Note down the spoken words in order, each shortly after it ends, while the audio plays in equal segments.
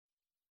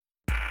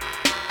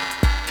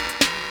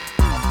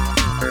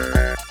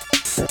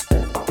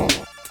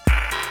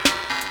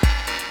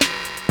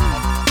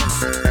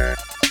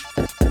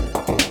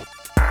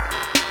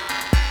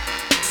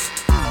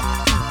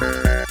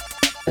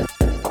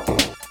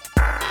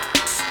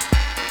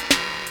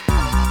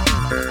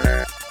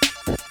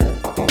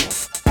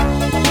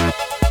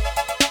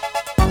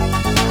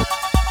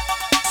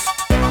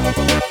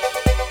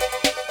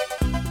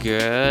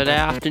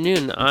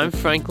afternoon. I'm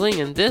Frank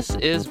Ling, and this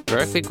is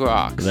Berkeley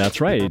Groks.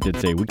 That's right.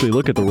 It's a weekly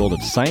look at the world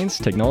of science,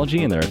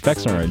 technology, and their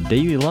effects on our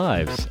daily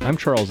lives. I'm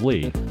Charles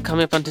Lee.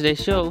 Coming up on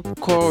today's show,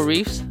 coral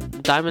reefs,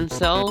 diamond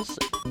cells,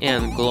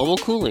 and global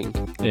cooling.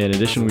 In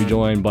addition, we're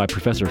joined by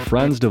Professor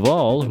Franz de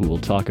Waal, who will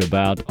talk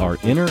about our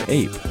inner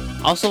ape.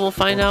 Also, we'll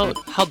find out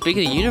how big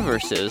the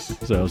universe is.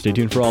 So stay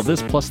tuned for all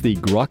this, plus the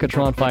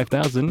Grokatron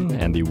 5000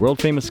 and the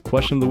world-famous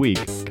question of the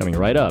week, coming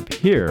right up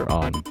here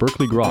on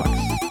Berkeley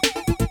Groks.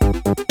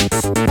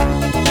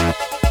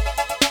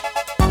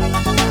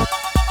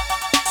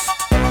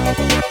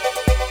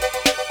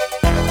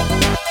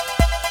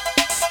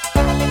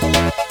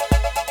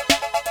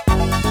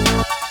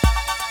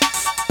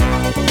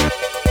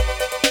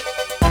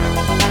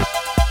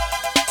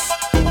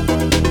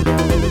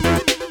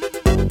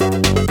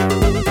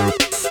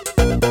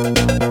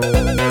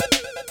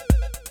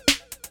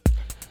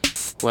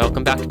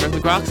 Welcome back to Berkeley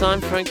Groks. I'm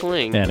Frank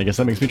Ling. And I guess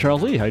that makes me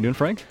Charles Lee. How you doing,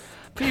 Frank?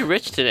 Pretty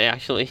rich today,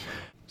 actually.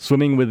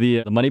 Swimming with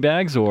the money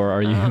bags, or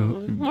are you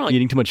more like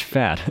eating too much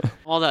fat?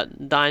 all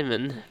that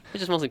diamond,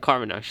 which is mostly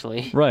carbon,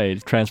 actually.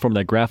 Right, transform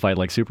that graphite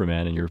like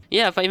Superman and you're...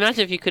 Yeah,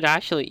 imagine if you could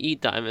actually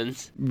eat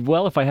diamonds.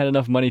 Well, if I had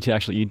enough money to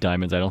actually eat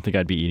diamonds, I don't think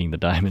I'd be eating the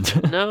diamonds.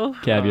 No?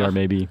 Caviar,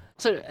 maybe.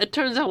 So it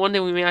turns out one day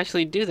we may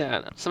actually do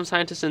that. Some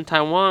scientists in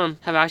Taiwan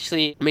have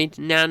actually made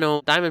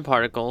nano diamond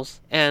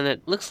particles, and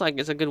it looks like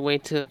it's a good way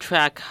to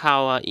track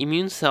how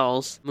immune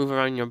cells move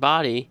around your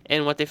body.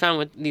 And what they found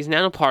with these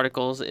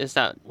nanoparticles is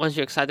that once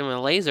you excite them with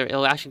a laser,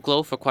 it'll actually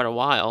glow for quite a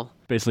while.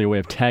 Basically a way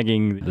of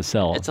tagging the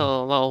cell. It's a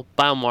little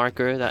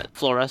biomarker that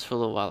fluoresces for a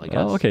little while, I guess.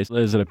 Oh, okay. So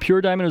is it a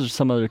pure diamond, or is it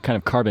some other kind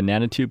of carbon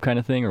nanotube kind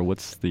of thing, or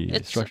what's the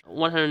It's structure?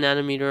 100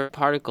 nanometer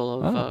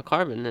particle of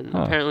carbon, and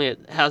Oh. apparently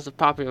it has the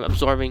property of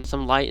absorbing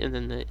some light and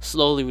then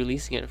slowly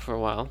releasing it for a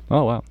while.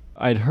 Oh, wow.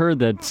 I'd heard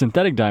that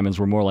synthetic diamonds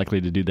were more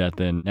likely to do that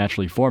than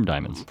naturally formed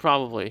diamonds.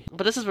 Probably.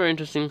 But this is very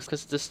interesting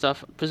because this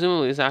stuff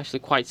presumably is actually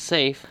quite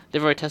safe.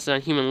 They've already tested on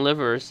human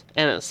livers,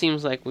 and it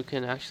seems like we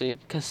can actually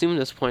consume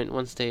this point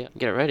once they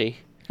get it ready.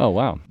 Oh,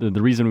 wow.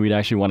 The reason we'd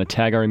actually want to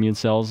tag our immune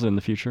cells in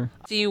the future?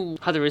 See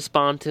how they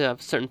respond to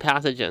certain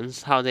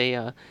pathogens, how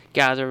they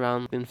gather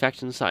around the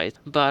infection site.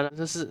 But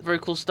this is very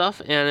cool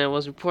stuff, and it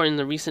was reported in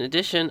the recent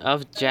edition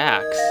of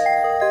JAX.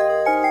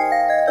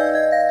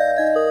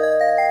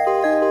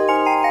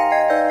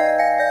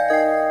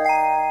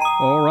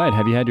 All right.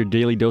 Have you had your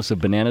daily dose of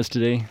bananas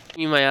today?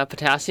 You mean my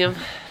potassium?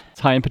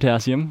 It's high in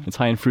potassium. It's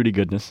high in fruity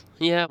goodness.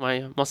 Yeah,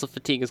 my muscle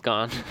fatigue is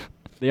gone.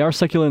 They are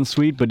succulent and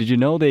sweet, but did you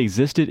know they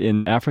existed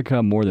in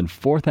Africa more than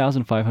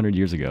 4,500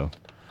 years ago?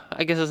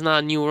 I guess it's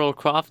not a New World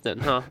crop then,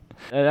 huh?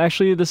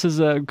 Actually, this is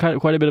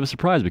quite a bit of a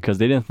surprise because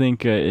they didn't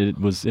think it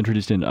was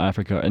introduced in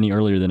Africa any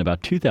earlier than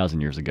about 2,000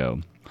 years ago.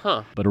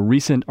 Huh. But a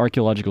recent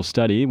archaeological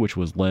study, which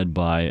was led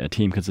by a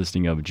team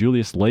consisting of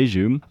Julius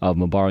Leju of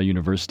Mbarara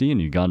University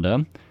in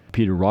Uganda,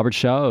 Peter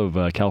Robertshaw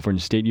of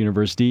California State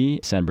University,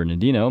 San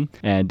Bernardino,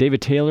 and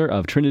David Taylor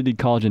of Trinity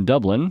College in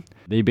Dublin.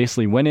 They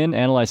basically went in,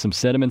 analyzed some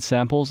sediment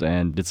samples,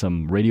 and did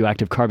some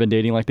radioactive carbon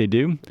dating like they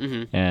do,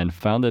 and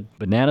found that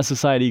banana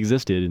society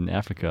existed in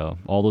Africa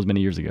all those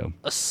many years ago.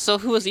 So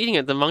who was eating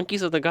it, the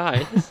monkeys or the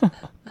guys?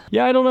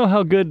 Yeah, I don't know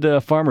how good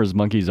farmers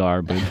monkeys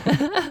are, but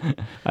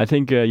I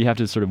think you have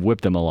to sort of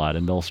whip them a lot,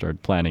 and they'll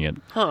start planting it.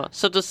 Huh.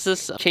 So does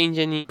this change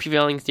any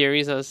prevailing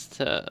theories as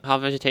to how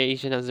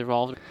vegetation has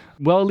evolved?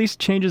 Well, at least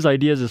changes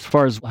ideas as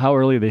far as how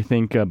early they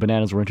think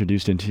bananas were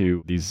introduced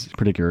into these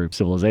particular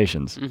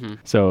civilizations.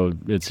 So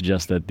it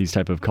suggests that these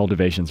type of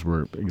cultivations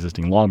were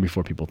existing long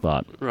before people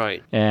thought.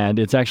 Right. And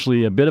it's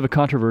actually a bit of a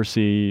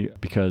controversy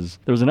because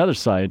there was another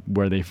site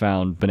where they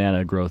found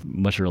banana growth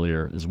much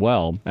earlier as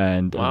well.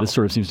 And Wow. this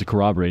sort of seems to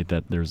corroborate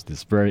that there's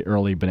this very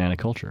early banana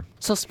culture.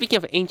 So speaking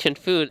of ancient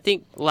food, I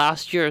think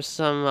last year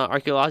some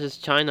archaeologists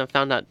in China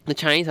found that the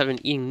Chinese have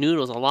been eating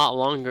noodles a lot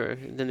longer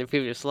than the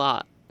previous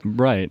lot.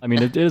 Right. I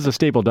mean, it is a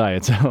staple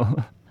diet,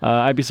 so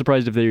I'd be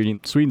surprised if they were eating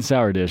sweet and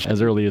sour dish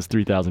as early as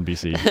 3000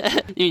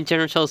 BC. You mean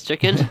General Tso's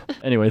chicken?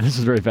 Anyway, this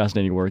is very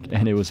fascinating work,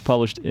 and it was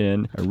published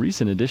in a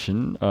recent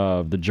edition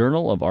of the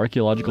Journal of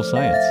Archaeological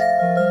Science.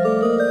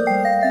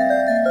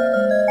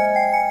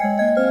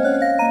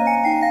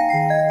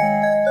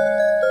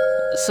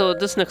 So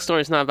this next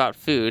story is not about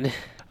food.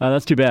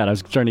 That's too bad. I was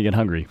starting to get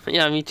hungry.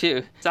 Yeah, me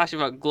too. It's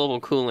actually about global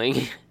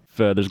cooling. If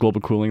there's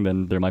global cooling,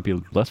 then there might be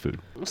less food.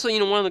 So,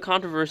 one of the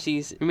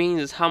controversies remains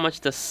is how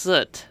much the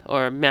soot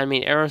or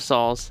man-made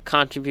aerosols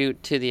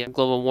contribute to the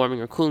global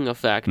warming or cooling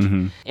effect.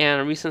 And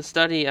a recent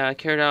study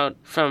carried out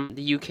from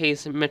the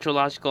UK's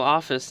Meteorological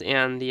Office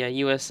and the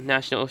US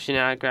National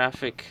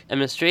Oceanographic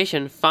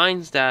Administration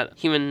finds that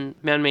human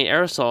man-made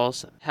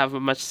aerosols have a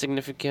much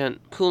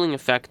significant cooling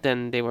effect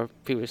than they were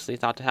previously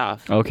thought to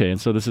have. Okay, and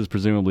so this is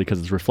presumably because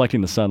it's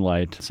reflecting the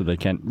sunlight so they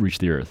can't reach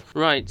the Earth.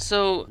 Right,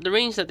 so the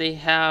range that they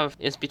have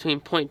is between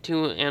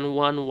 0.2 and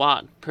 1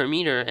 watt per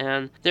meter,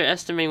 and they're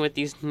estimating with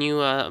these new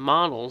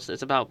models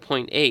it's about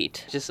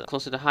 0.8, just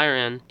closer to higher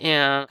end.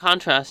 And in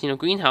contrast,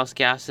 greenhouse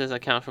gases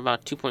account for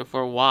about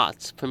 2.4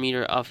 watts per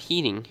meter of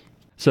heating.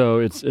 So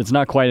it's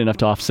not quite enough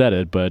to offset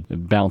it, but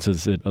it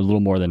balances it a little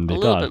more than they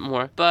thought. A little bit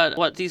more. But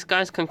what these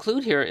guys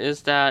conclude here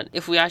is that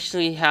if we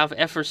actually have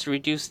efforts to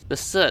reduce the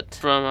soot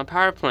from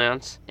power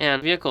plants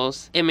and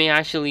vehicles, it may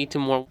actually lead to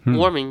more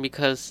warming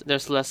because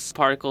there's less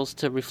particles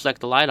to reflect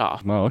the light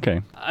off. Well,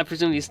 okay. I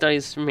presume these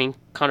studies remain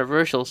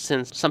controversial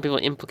since some people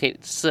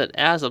implicate soot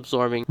as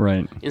absorbing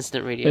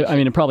instant radiation. I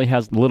mean, it probably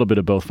has a little bit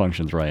of both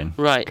functions, right?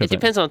 Right. It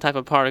depends on the type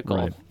of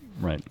particle.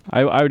 Right.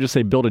 I would just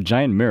say build a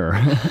giant mirror.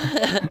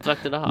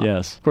 Reflect it off.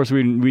 Yes. Of course,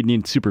 we'd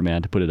need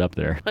Superman to put it up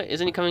there. Wait,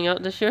 isn't he coming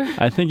out this year?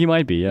 I think he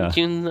might be, yeah.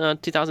 June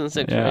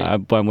 2006, yeah,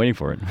 right? I'm waiting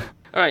for it.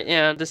 All right,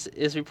 and this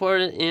is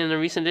reported in a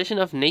recent edition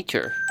of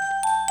Nature.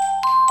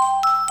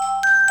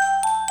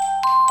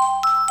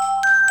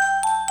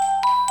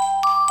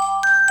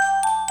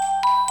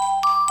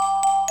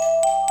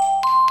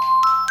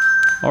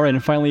 All right,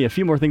 and finally, a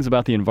few more things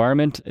about the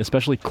environment,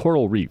 especially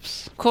coral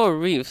reefs. Coral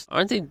reefs,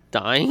 aren't they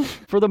dying?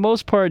 For the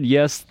most part,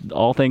 yes,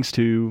 all thanks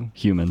to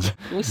humans.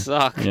 We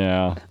suck.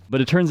 Yeah. But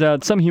it turns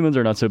out some humans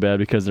are not so bad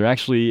because they're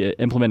actually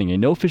implementing a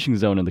no-fishing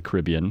zone in the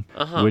Caribbean,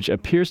 which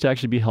appears to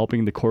actually be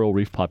helping the coral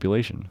reef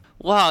population.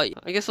 Wow,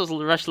 I guess it was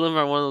Rush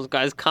Limbaugh, one of those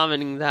guys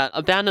commenting that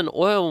abandoned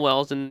oil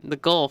wells in the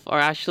Gulf are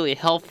actually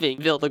helping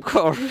build the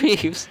coral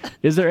reefs.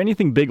 Is there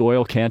anything big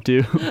oil can't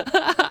do?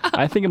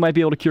 I think it might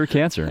be able to cure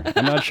cancer.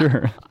 I'm not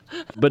sure.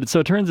 But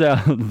so it turns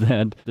out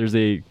that there's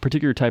a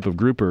particular type of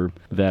grouper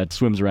that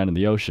swims around in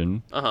the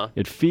ocean.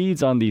 It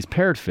feeds on these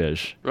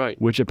parrotfish,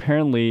 which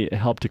apparently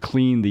help to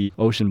clean the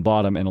ocean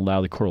bottom and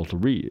allow the coral to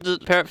breathe. Does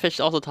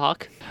parrotfish also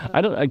talk?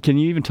 I don't. Can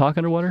you even talk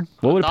underwater?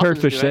 What would a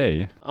parrotfish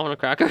say? I want a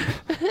cracker.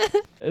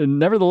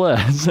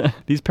 Nevertheless,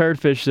 these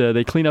parrotfish,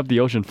 they clean up the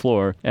ocean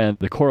floor, and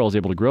the coral is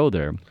able to grow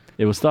there.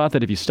 It was thought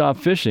that if you stopped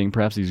fishing,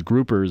 perhaps these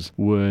groupers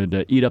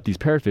would eat up these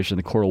parrotfish and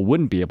the coral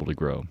wouldn't be able to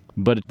grow.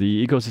 But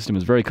the ecosystem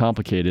is very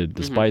complicated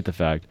despite the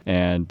fact,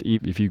 and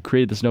if you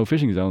create this no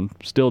fishing zone,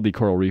 still the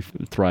coral reef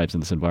thrives in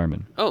this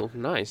environment. Oh,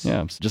 nice.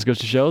 Yeah, so just goes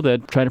to show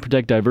that trying to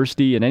protect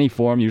diversity in any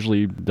form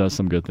usually does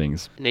some good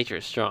things. Nature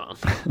is strong.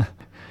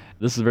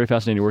 This is a very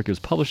fascinating work. It was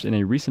published in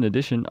a recent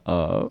edition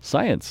of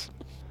Science.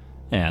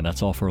 And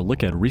that's all for a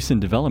look at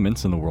recent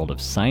developments in the world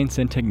of science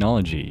and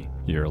technology.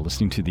 You're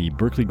listening to the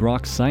Berkeley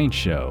Groks Science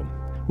Show.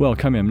 Well,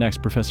 coming up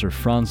next, Professor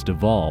Frans de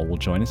Waal will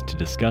join us to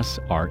discuss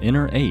our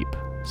inner ape.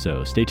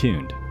 So stay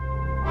tuned.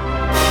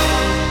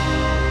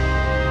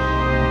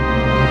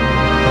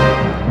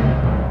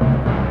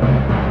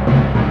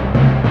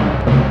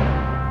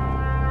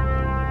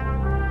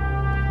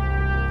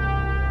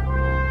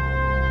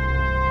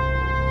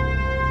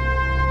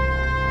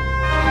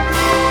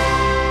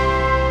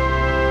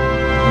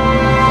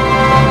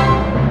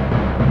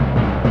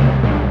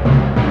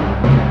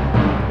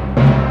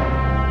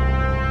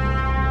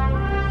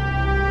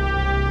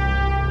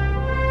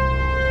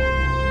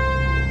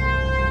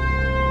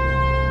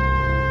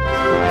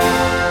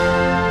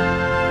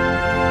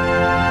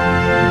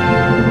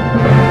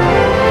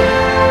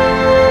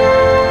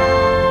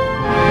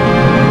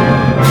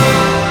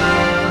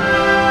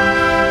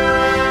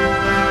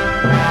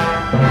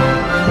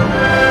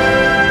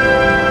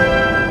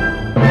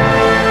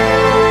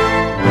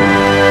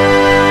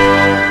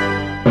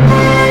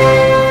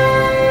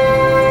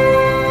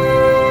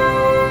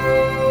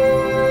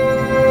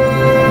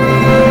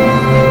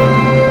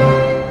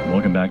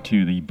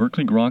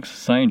 Berkeley Groks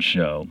Science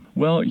Show.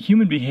 Well,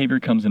 human behavior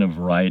comes in a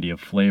variety of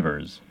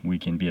flavors. We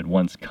can be at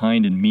once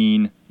kind and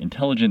mean,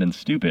 intelligent and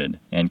stupid,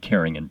 and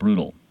caring and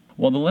brutal.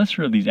 While the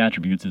lesser of these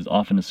attributes is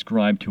often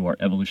ascribed to our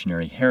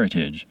evolutionary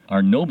heritage,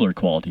 our nobler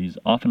qualities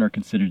often are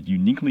considered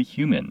uniquely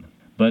human.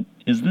 But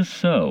is this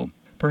so?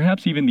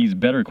 Perhaps even these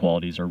better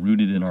qualities are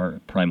rooted in our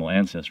primal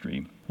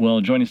ancestry.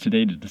 Well, joining us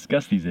today to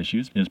discuss these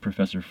issues is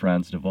Professor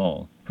Frans de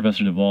Waal.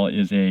 Professor de Waal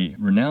is a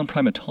renowned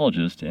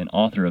primatologist and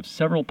author of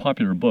several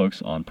popular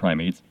books on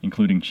primates,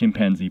 including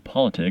Chimpanzee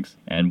Politics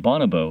and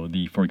Bonobo,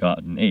 the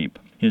Forgotten Ape.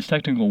 His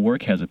technical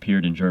work has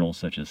appeared in journals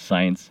such as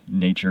Science,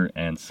 Nature,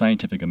 and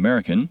Scientific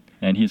American,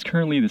 and he is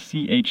currently the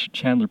C.H.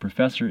 Chandler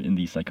Professor in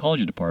the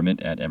Psychology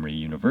Department at Emory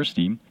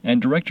University and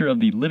Director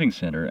of the Living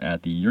Center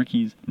at the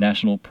Yerkes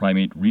National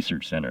Primate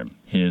Research Center.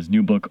 His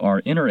new book,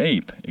 Our Inner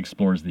Ape,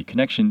 explores the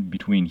connection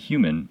between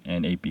human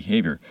and ape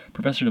behavior.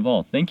 Professor de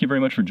Waal, thank you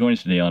very much for joining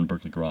us today on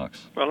Berkeley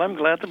Groks. Well, I'm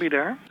glad to be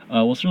there.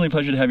 Well, certainly a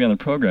pleasure to have you on the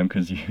program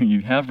because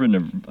you have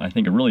written, I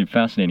think, a really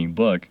fascinating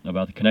book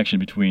about the connection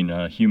between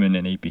human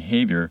and ape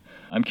behavior.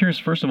 I'm curious,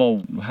 first of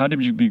all, how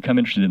did you become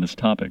interested in this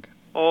topic?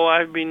 Oh,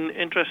 I've been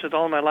interested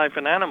all my life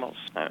in animals.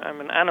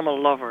 I'm an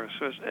animal lover,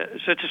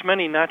 such as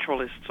many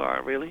naturalists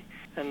are, really.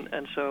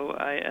 And so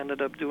I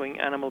ended up doing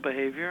animal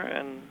behavior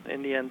and,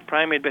 in the end,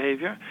 primate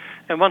behavior.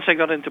 And once I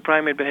got into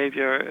primate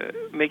behavior,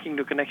 making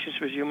the connections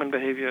with human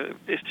behavior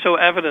is so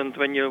evident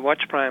when you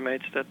watch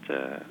primates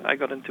that I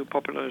got into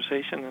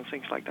popularization and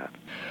things like that.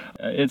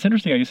 It's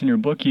interesting, I guess, in your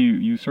book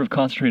you sort of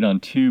concentrate on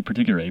two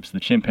particular apes, the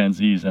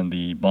chimpanzees and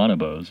the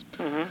bonobos.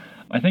 Mm-hmm.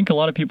 I think a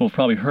lot of people have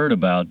probably heard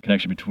about the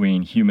connection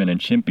between human and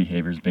chimp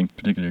behaviors being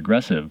particularly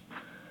aggressive.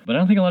 But I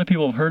don't think a lot of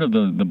people have heard of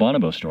the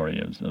bonobo story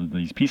of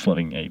these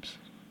peace-loving apes.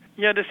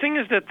 Yeah, the thing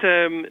is that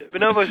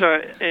bonobos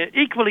are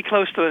equally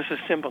close to us as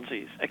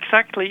chimpanzees,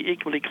 exactly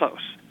equally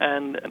close.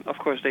 And of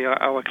course, they are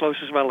our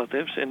closest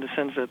relatives in the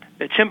sense that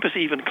a chimp is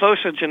even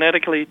closer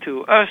genetically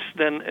to us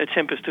than a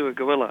chimp is to a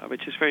gorilla,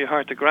 which is very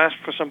hard to grasp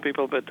for some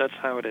people, but that's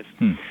how it is.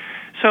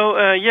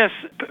 So, yes,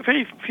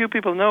 very few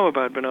people know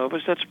about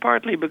bonobos. That's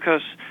partly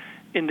because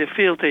in the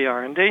field they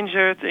are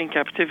endangered. In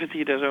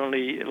captivity, there's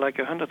only like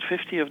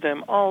 150 of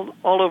them all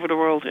over the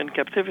world in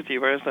captivity,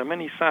 whereas there are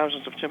many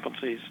thousands of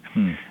chimpanzees.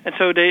 And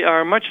so they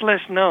are much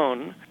less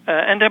known,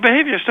 and their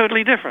behavior is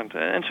totally different.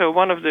 And so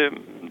one of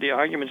the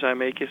arguments I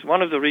make is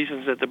one of the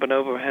reasons that the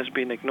bonobo has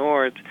been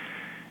ignored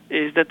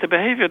is that the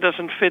behavior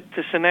doesn't fit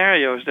the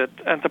scenarios that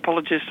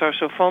anthropologists are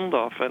so fond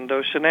of. And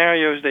those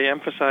scenarios, they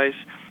emphasize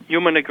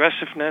human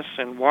aggressiveness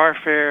and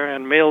warfare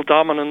and male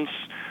dominance,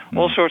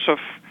 all sorts of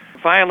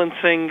violent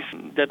things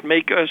that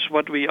make us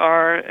what we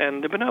are,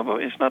 and the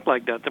bonobo is not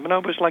like that. The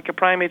bonobo is like a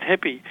primate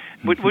hippie.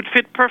 Would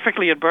fit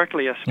perfectly at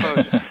Berkeley, I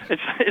suppose.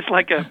 It's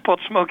like a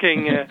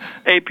pot-smoking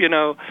ape,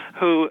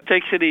 who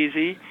takes it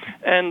easy,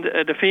 and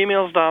the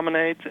females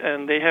dominate,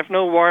 and they have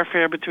no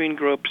warfare between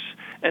groups.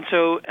 And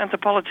so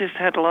anthropologists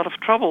had a lot of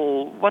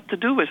trouble what to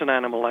do with an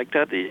animal like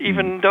that,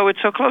 even though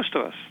it's so close to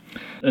us.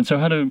 And so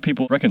how do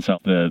people reconcile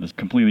this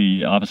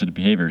completely opposite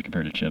behavior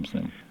compared to chimps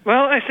then?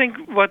 Well, I think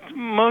what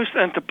most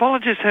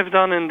anthropologists have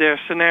done in their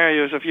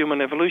scenarios of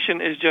human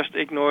evolution is just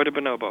ignore the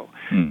bonobo.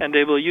 And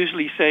they will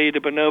usually say the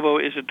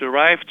bonobo is a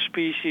derived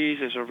species,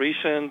 is a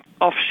recent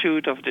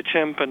offshoot of the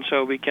chimp, and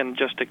so we can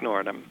just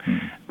ignore them.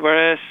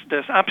 Whereas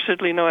there's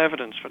absolutely no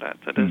evidence for that.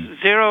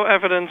 There's zero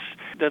evidence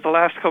that the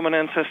last common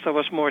ancestor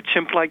was more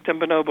chimp-like than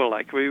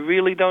bonobo-like. We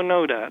really don't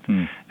know that.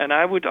 And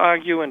I would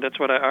argue, and that's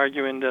what I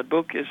argue in that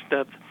book, is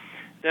that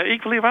they're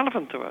equally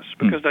relevant to us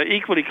because they're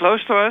equally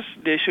close to us.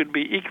 They should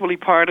be equally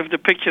part of the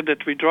picture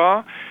that we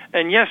draw.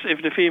 And yes,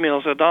 if the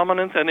females are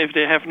dominant and if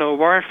they have no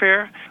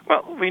warfare,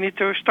 well, we need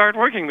to start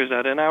working with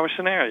that in our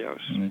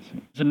scenarios.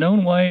 Is it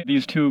known why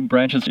these two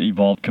branches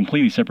evolved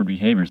completely separate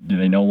behaviors? Do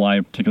they know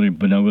why particularly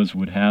bonobos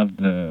would have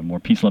the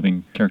more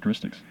peace-loving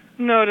characteristics?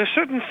 No, there's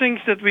certain things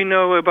that we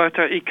know about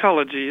their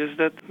ecology is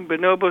that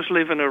bonobos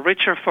live in a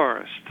richer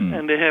forest,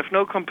 and they have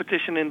no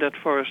competition in that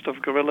forest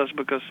of gorillas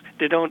because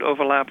they don't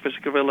overlap with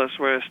gorillas,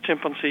 whereas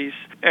chimpanzees,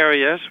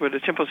 areas where the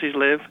chimpanzees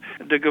live,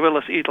 the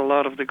gorillas eat a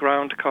lot of the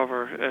ground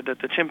cover that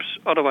the chimps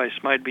otherwise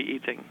might be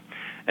eating.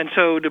 And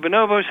so the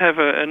bonobos have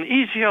an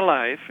easier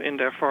life in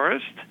their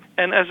forest,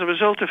 and as a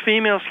result, the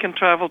females can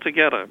travel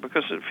together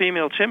because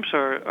female chimps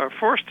are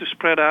forced to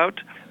spread out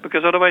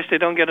because otherwise they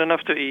don't get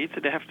enough to eat.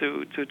 They have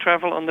to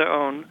travel on their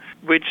own,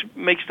 which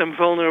makes them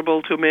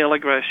vulnerable to male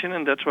aggression,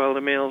 and that's why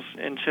the males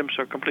in chimps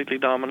are completely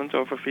dominant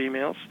over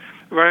females.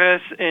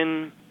 Whereas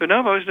in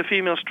bonobos, the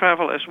females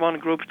travel as one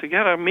group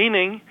together,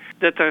 meaning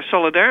that there's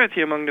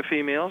solidarity among the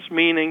females,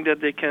 meaning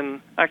that they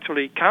can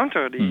actually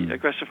counter the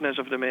aggressiveness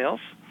of the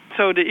males.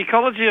 So the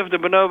ecology of the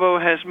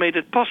bonobo has made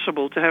it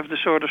possible to have the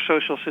sort of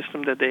social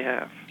system that they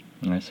have.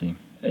 I see.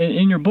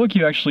 In your book,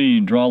 you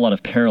actually draw a lot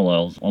of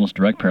parallels, almost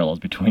direct parallels,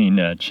 between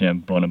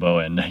chimp,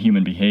 bonobo, and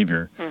human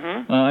behavior.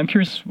 I'm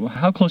curious,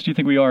 how close do you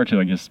think we are to,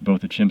 I guess,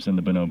 both the chimps and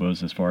the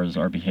bonobos as far as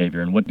our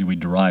behavior, and what do we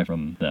derive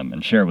from them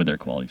and share with their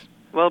qualities?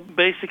 Well,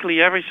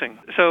 basically everything.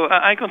 So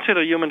I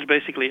consider humans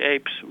basically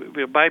apes.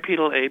 We're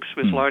bipedal apes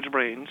with large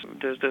brains.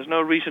 There's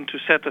no reason to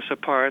set us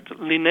apart.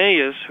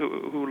 Linnaeus,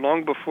 who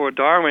long before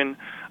Darwin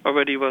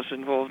already was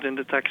involved in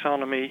the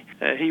taxonomy,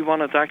 he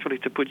wanted actually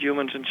to put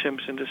humans and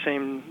chimps in the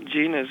same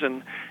genus,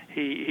 and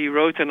he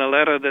wrote in a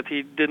letter that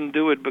he didn't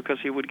do it because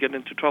he would get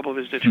into trouble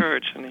with the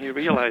church, and he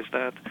realized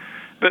that.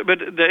 But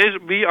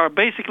we are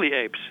basically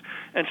apes.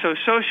 And so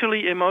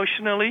socially,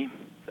 emotionally,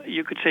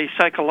 you could say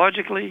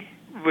psychologically,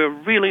 we're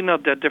really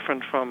not that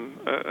different from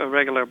a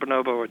regular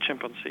bonobo or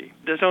chimpanzee.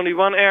 There's only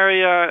one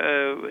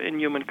area in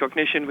human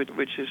cognition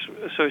which is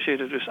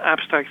associated with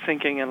abstract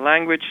thinking and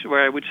language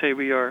where I would say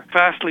we are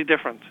vastly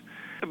different.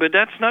 But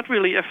that's not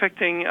really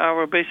affecting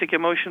our basic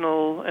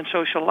emotional and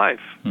social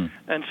life.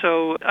 And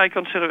so I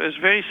consider us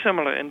very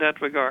similar in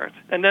that regard.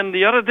 And then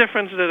the other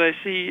difference that I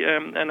see,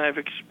 and I've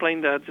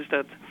explained that, is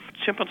that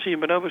chimpanzee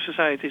and bonobo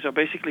societies are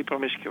basically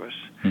promiscuous.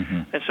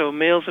 And so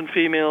males and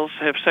females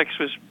have sex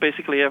with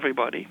basically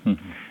everybody.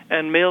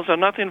 And males are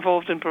not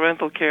involved in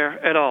parental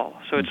care at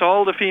all. So it's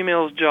all the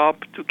female's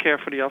job to care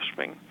for the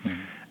offspring.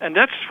 And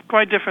that's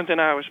quite different in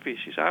our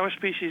species. Our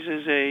species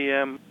is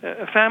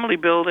a family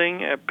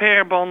building, a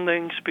pair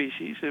bonding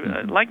species.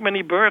 Like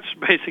many birds,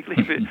 basically.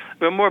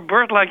 We're more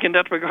bird-like in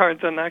that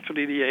regard than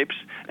actually the apes.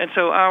 And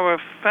so our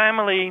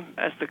family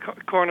as the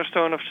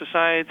cornerstone of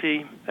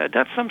society,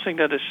 that's something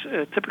that is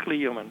typically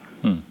human.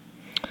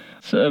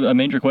 So a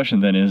major question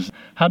then is,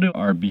 how do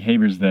our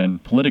behaviors then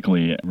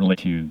politically relate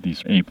to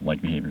these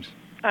ape-like behaviors?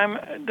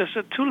 There's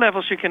two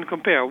levels you can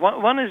compare.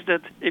 One is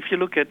that if you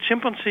look at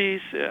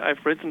chimpanzees,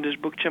 I've written this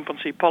book,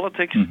 Chimpanzee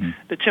Politics,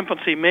 the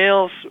chimpanzee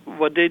males,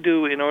 what they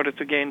do in order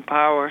to gain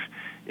power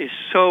is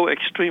so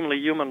extremely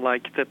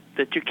human-like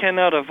that you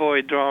cannot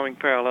avoid drawing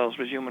parallels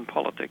with human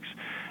politics.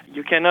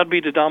 You cannot be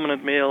the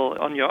dominant male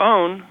on your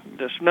own.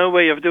 There's no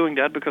way of doing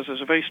that because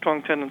there's a very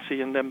strong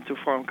tendency in them to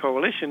form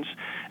coalitions.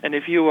 And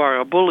if you are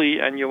a bully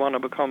and you want to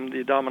become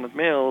the dominant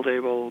male, they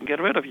will get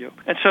rid of you.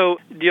 And so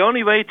the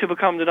only way to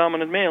become the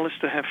dominant male is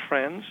to have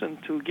friends and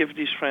to give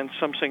these friends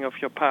something of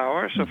your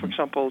power. So, for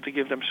example, to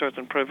give them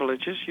certain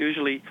privileges,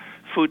 usually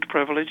food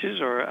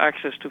privileges or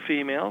access to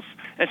females.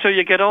 And so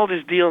you get all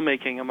this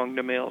deal-making among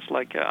the males,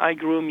 like I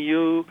groom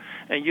you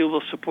and you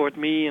will support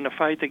me in a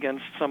fight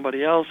against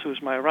somebody else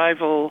who's my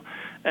rival.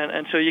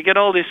 And so you get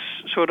all this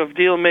sort of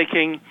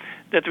deal-making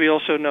that we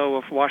also know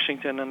of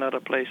Washington and other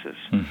places.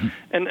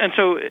 And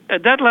so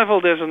at that level,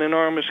 there's an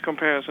enormous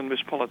comparison with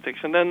politics.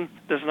 And then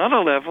there's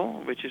another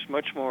level, which is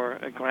much more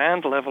a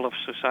grand level of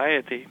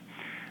society.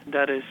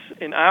 That is,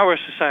 in our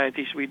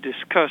societies, we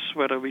discuss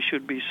whether we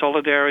should be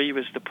solidary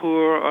with the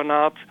poor or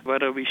not,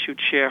 whether we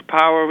should share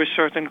power with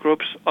certain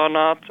groups or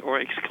not, or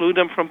exclude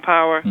them from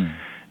power.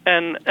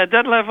 And at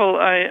that level,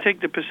 I take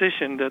the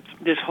position that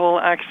this whole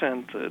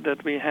accent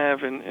that we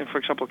have in, for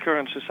example,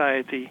 current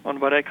society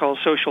on what I call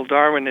social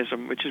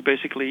Darwinism, which is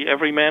basically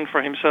every man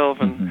for himself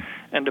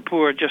and the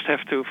poor just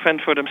have to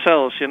fend for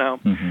themselves,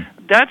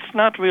 That's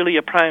not really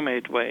a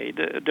primate way.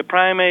 The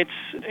primates,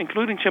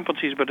 including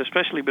chimpanzees, but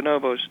especially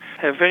bonobos,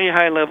 have very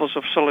high levels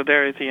of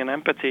solidarity and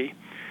empathy.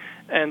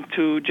 And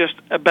to just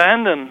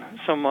abandon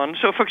someone.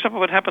 So, for example,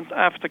 what happened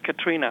after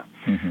Katrina,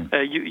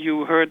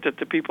 you heard that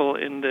the people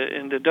in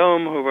the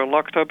dome who were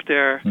locked up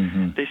there,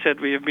 they said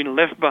we have been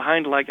left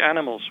behind like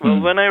animals. Well,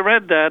 when I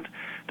read that,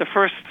 the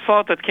first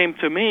thought that came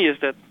to me is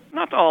that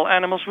not all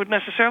animals would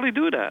necessarily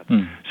do that.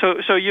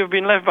 So you've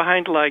been left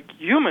behind like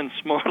humans,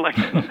 more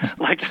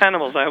like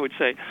animals, I would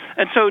say.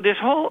 And so this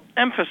whole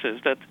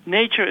emphasis that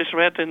nature is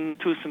rat in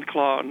tooth and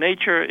claw,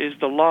 nature is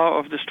the law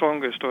of the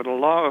strongest or the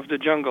law of the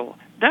jungle,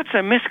 that's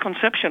a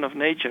misconception of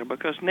nature,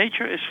 because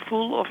nature is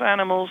full of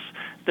animals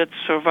that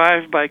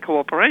survive by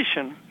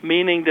cooperation,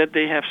 meaning that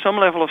they have some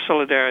level of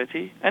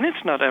solidarity, and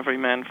it's not every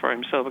man for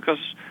himself,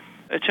 because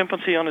a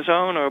chimpanzee on his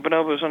own or a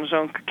bonobo on his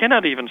own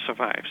cannot even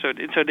survive. So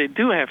they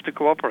do have to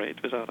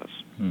cooperate with others.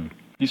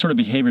 These sort of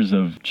behaviors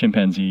of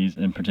chimpanzees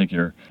in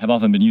particular have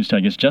often been used to,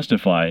 I guess,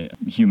 justify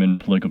human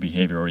political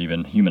behavior or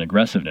even human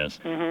aggressiveness.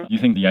 You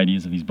think the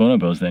ideas of these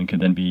bonobos then could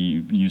then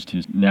be used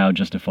to now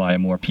justify a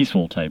more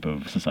peaceful type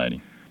of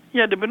society?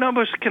 Yeah, the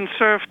bonobos can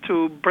serve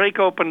to break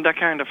open that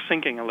kind of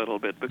thinking a little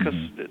bit, because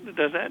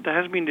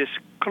there has been this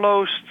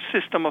closed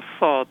system of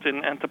thought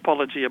in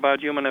anthropology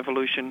about human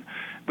evolution,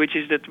 which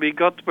is that we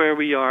got where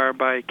we are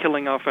by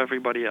killing off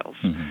everybody else.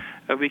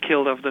 We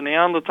killed off the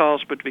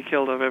Neanderthals, but we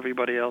killed off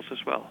everybody else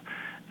as well.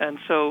 And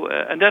so,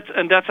 and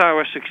that's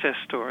our success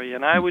story.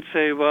 And I would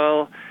say,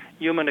 well,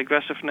 human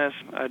aggressiveness,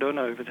 I don't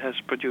know if it has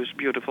produced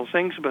beautiful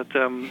things, but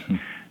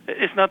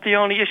it's not the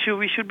only issue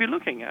we should be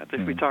looking at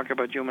if we talk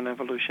about human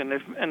evolution.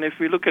 If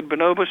we look at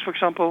bonobos, for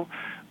example,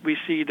 we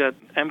see that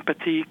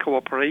empathy,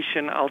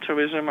 cooperation,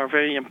 altruism are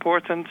very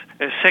important.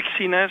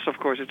 Sexiness, of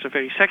course, it's a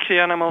very sexy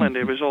animal, and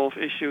they resolve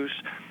issues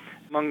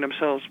among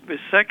themselves with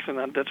sex, and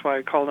that's why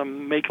I call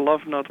them make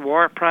love, not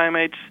war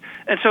primates.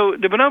 And so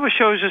the bonobo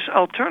shows us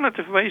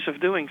alternative ways of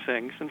doing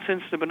things, and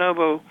since the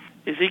bonobo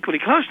is equally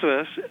close to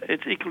us,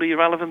 it's equally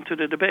relevant to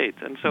the debate.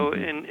 And so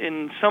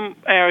in some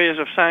areas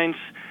of science,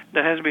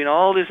 there has been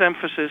all this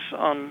emphasis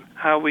on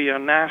how we are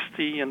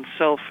nasty and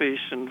selfish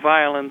and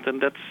violent,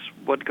 and that's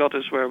what got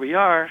us where we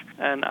are,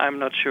 and I'm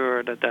not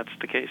sure that that's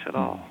the case at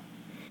all.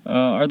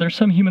 Are there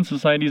some human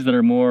societies that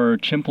are more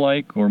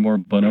chimp-like or more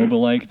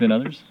bonobo-like than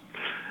others?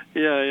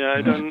 Yeah.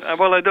 I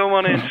don't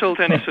want to insult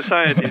any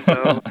societies,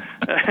 though.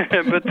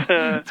 But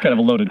it's kind of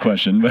a loaded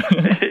question, but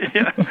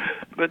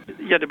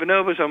the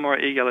bonobos are more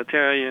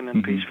egalitarian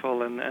and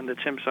peaceful, and the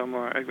chimps are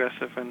more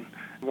aggressive and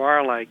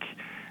warlike.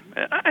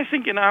 I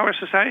think in our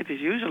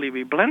societies, usually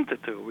we blend the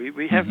two.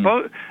 We have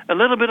both, a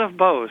little bit of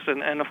both.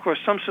 And of course,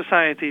 some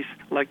societies,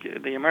 like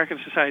the American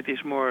society, is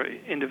more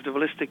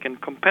individualistic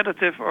and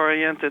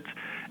competitive-oriented,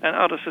 and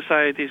other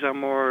societies are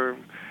more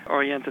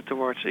oriented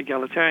towards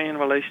egalitarian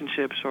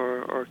relationships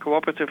or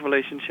cooperative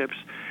relationships.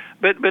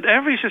 But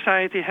every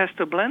society has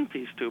to blend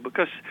these two,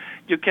 because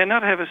you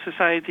cannot have a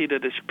society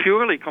that is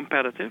purely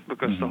competitive,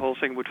 because the whole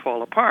thing would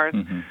fall apart,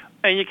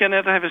 and you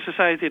cannot have a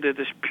society that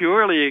is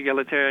purely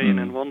egalitarian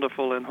and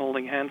wonderful and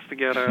holding hands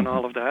together and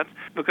all of that,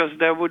 because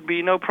there would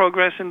be no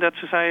progress in that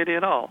society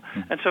at all.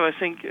 And so I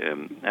think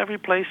every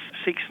place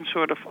seeks some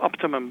sort of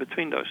optimum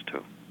between those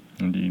two.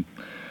 Indeed.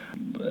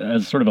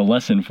 As sort of a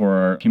lesson for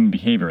our human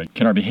behavior,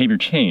 can our behavior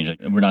change?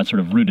 We're not sort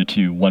of rooted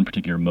to one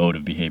particular mode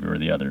of behavior or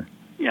the other.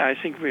 Yeah, I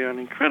think we are an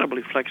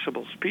incredibly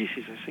flexible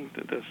species. I think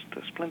that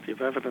there's plenty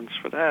of evidence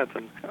for that,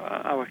 and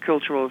our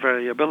cultural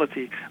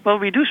variability. Well,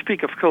 we do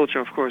speak of culture,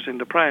 of course, in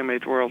the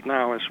primate world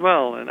now as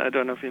well, and I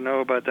don't know if you know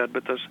about that,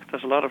 but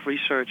there's a lot of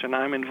research, and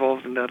I'm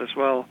involved in that as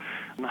well,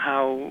 on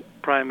how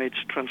primates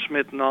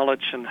transmit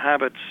knowledge and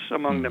habits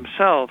among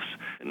themselves,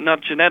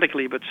 not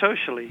genetically but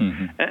socially.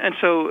 And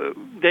so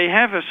they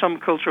have some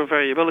cultural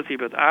variability,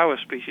 but our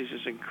species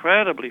is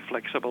incredibly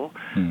flexible,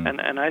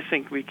 and I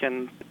think we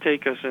can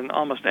take us in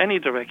almost any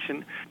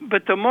direction.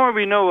 But the more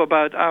we know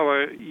about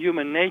our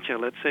human nature,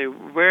 let's say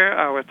where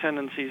our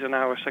tendencies and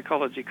our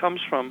psychology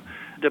comes from,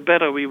 the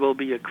better we will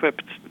be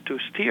equipped to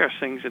steer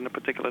things in a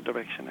particular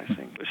direction, I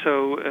think.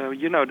 So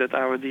you know that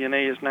our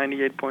DNA is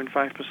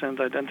 98.5%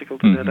 identical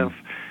to that of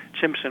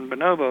chimps and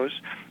bonobos.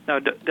 Now,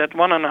 that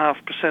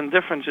 1.5%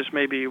 difference is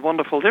maybe a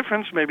wonderful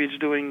difference. Maybe it's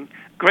doing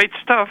great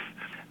stuff.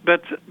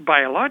 But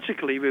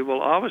biologically, we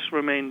will always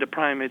remain the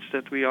primates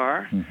that we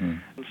are.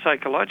 And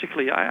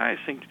psychologically, I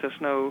think there's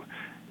no...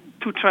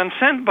 To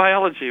transcend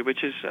biology,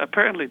 which is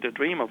apparently the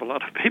dream of a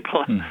lot of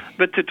people,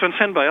 but to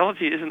transcend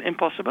biology is an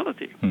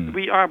impossibility.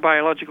 We are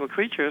biological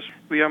creatures.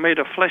 We are made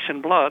of flesh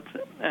and blood,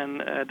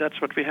 and that's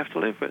what we have to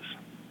live with.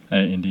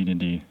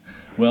 Indeed.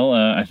 Well,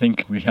 I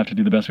think we have to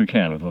do the best we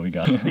can with what we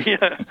got.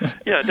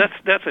 yeah,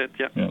 that's it,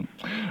 yeah.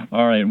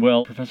 All right,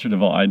 well, Professor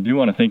Duvall, I do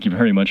want to thank you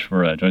very much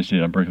for joining us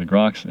today on Berkeley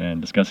Groks and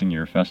discussing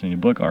your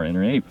fascinating book, Our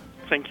Inner Ape.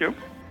 Thank you.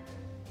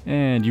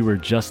 And you were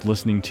just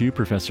listening to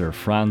Professor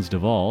Frans de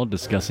Waal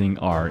discussing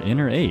Our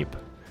Inner Ape.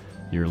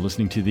 You're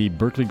listening to the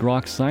Berkeley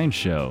Groks Science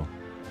Show.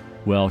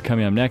 Well,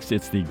 coming up next,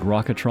 it's the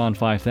Grokatron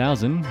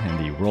 5000 and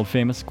the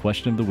world-famous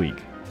Question of the Week.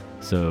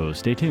 So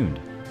stay tuned.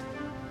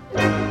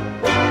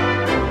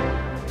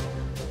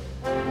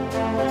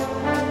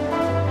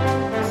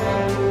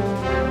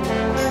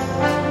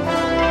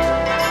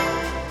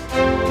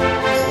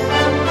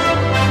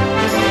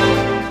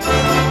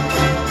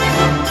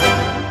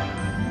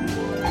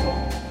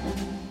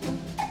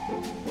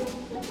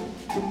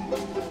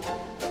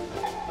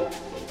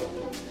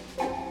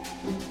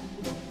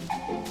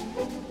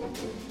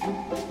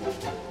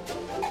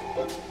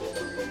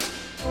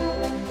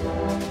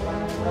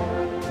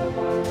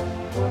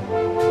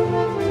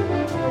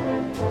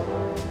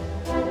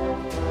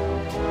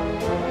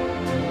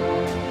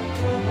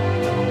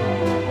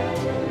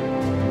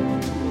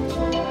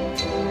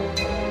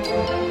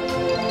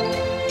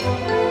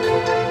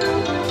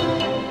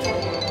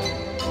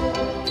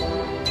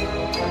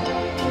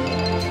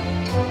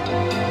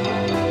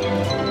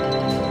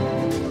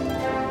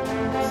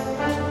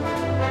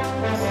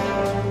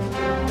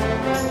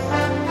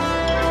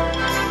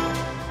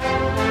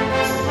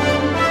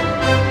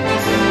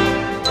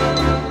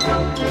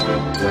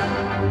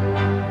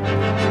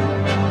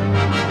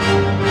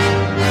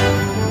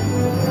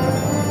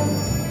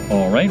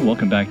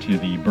 Welcome back to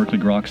the Berkeley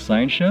Groks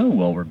Science Show.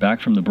 Well, we're back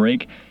from the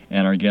break,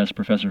 and our guest,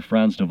 Professor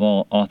Frans de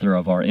Waal, author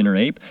of Our Inner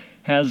Ape,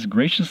 has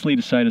graciously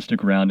decided to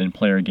stick around and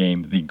play our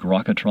game, the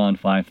Grokatron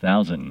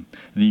 5000.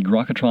 The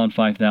Grokatron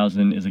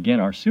 5000 is again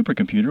our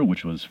supercomputer,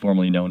 which was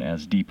formerly known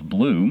as Deep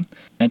Blue.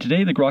 And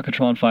today the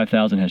Grokatron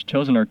 5000 has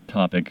chosen our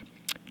topic,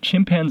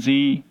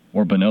 chimpanzee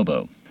or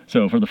bonobo.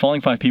 So for the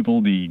following 5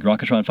 people, the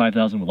Grokatron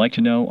 5000 would like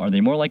to know, are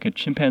they more like a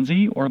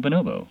chimpanzee or a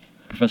bonobo?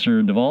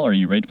 Professor de Waal, are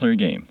you ready to play your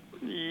game?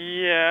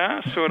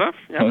 Yeah, sort of.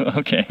 Yeah.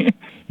 Okay.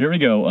 Here we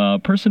go.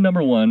 Person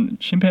number 1,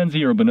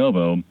 chimpanzee or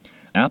bonobo,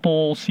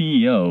 Apple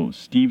CEO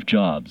Steve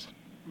Jobs.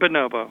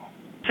 Bonobo.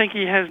 I think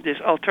he has this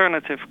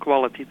alternative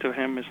quality to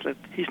him, is that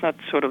he's not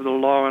sort of the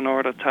law and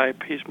order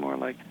type. He's more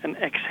like an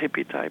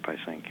ex-hippie type, I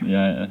think.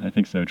 Yeah, I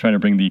think so. Trying to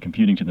bring the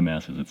computing to the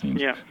masses, it seems.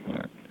 Yeah. All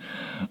right.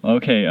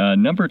 Okay,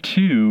 number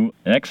 2,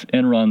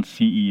 ex-Enron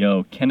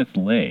CEO Kenneth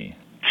Lay.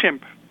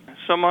 Chimp.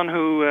 Someone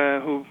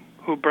who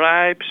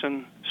bribes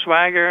and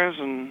swaggers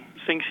and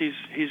thinks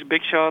he's a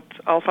big shot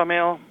alpha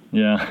male.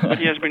 Yeah. But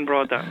he has been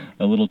brought down.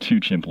 A little too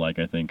chimp-like,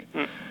 I think.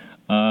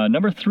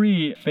 Number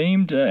 3,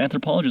 famed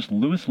anthropologist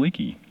Louis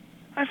Leakey.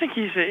 I think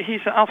he's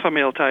an alpha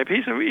male type.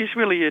 He's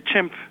really a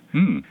chimp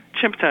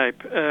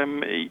type.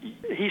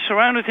 He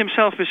surrounded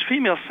himself with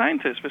female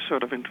scientists, was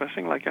sort of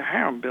interesting, like a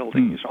harem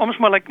building. It's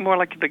almost more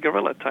like the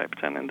gorilla type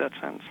then in that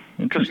sense,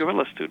 because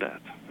gorillas do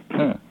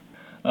that.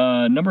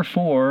 Number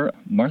 4,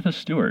 Martha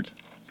Stewart.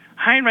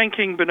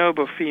 High-ranking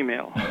bonobo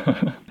female.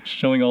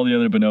 Showing all the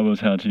other bonobos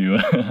how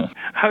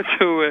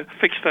to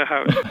fix their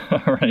house.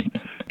 All right.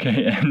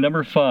 Okay, and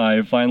number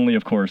 5, finally,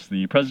 of course,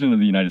 the President of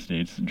the United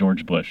States,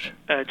 George Bush.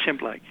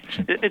 Chimp-like.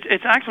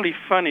 It's actually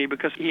funny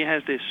because he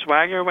has this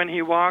swagger when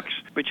he walks,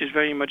 which is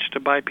very much the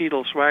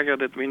bipedal swagger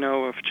that we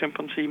know of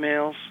chimpanzee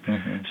males.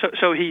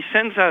 So he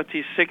sends out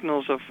these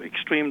signals of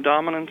extreme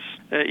dominance,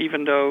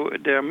 even though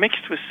they're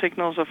mixed with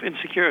signals of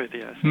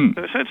insecurity. I think.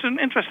 So it's an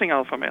interesting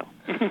alpha male.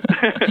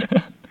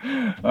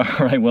 All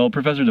right. Well,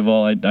 Professor de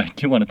Waal, I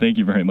do want to thank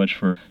you very much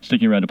for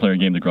sticking around to play our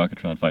game, the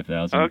Grokatron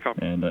 5000. Welcome.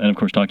 And of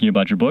course, talking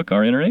about your book,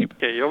 Our Inner Ape.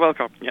 Okay, you're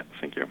welcome. Yeah,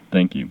 thank you.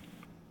 Thank you.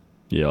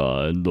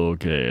 Yeah, and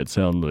okay, it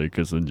sounds like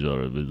a is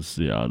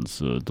the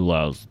answer to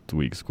last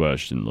week's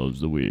question of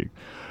the week.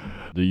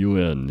 The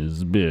UN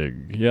is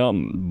big, yeah,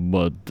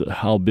 but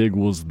how big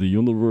was the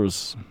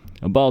universe?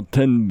 About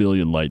 10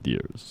 billion light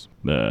years.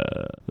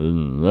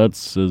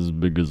 That's as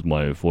big as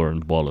my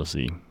foreign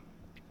policy.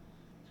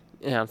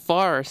 And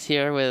Forrest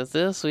here with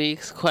this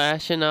week's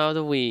question of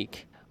the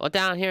week. Well,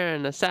 down here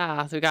in the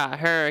South, we got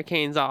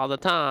hurricanes all the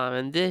time,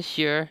 and this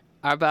year,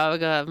 our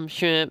bubblegum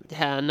shrimp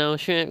had no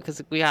shrimp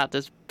because we got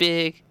this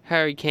big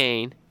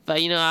hurricane.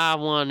 But I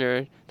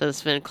wonder, does it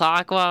spin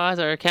clockwise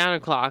or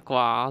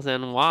counterclockwise,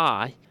 and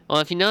why?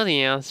 Well, if you know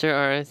the answer,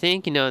 or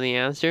think you know the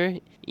answer,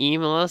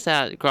 email us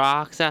at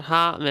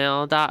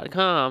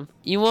groks@hotmail.com.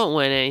 You won't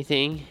win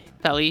anything,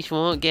 but at least you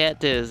won't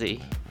get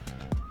dizzy.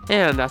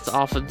 And that's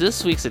all for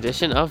this week's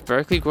edition of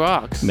Berkeley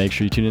Groks. Make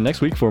sure you tune in next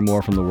week for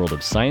more from the world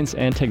of science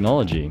and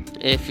technology.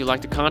 If you'd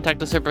like to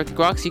contact us at Berkeley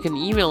Groks, you can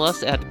email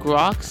us at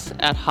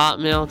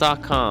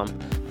groks@hotmail.com.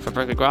 For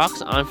Berkeley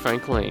Groks, I'm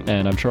Frank Lane.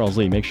 And I'm Charles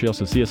Lee. Make sure you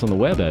also see us on the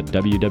web at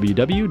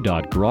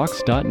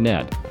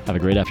www.groks.net. Have a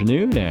great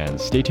afternoon and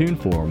stay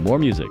tuned for more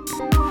music.